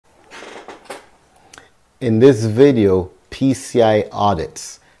In this video, PCI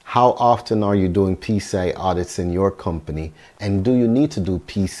audits. How often are you doing PCI audits in your company, and do you need to do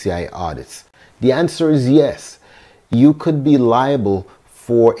PCI audits? The answer is yes. You could be liable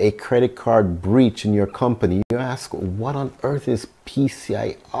for a credit card breach in your company. You ask, what on earth is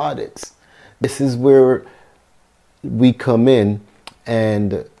PCI audits? This is where we come in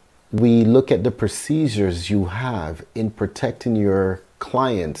and we look at the procedures you have in protecting your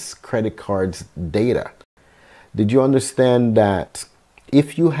clients' credit cards data. Did you understand that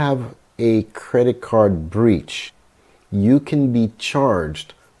if you have a credit card breach, you can be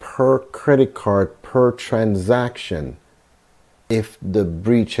charged per credit card per transaction if the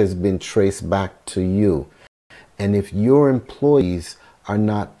breach has been traced back to you? And if your employees are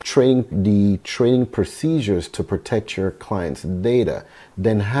not training procedures to protect your client's data,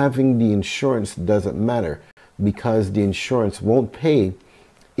 then having the insurance doesn't matter, because the insurance won't pay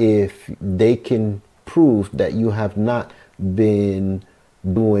if they can prove that you have not been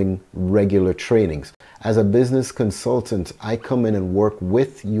doing regular trainings. As a business consultant, I come in and work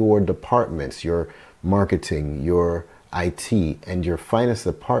with your departments, your marketing, your IT, and your finance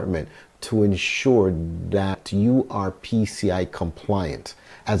department to ensure that you are PCI compliant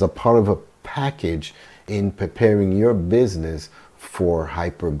as a part of a package in preparing your business for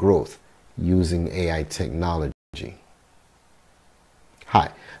hyper growth using AI technology. Hi,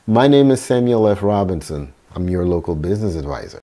 my name is Samuel F. Robinson. I'm your local business advisor.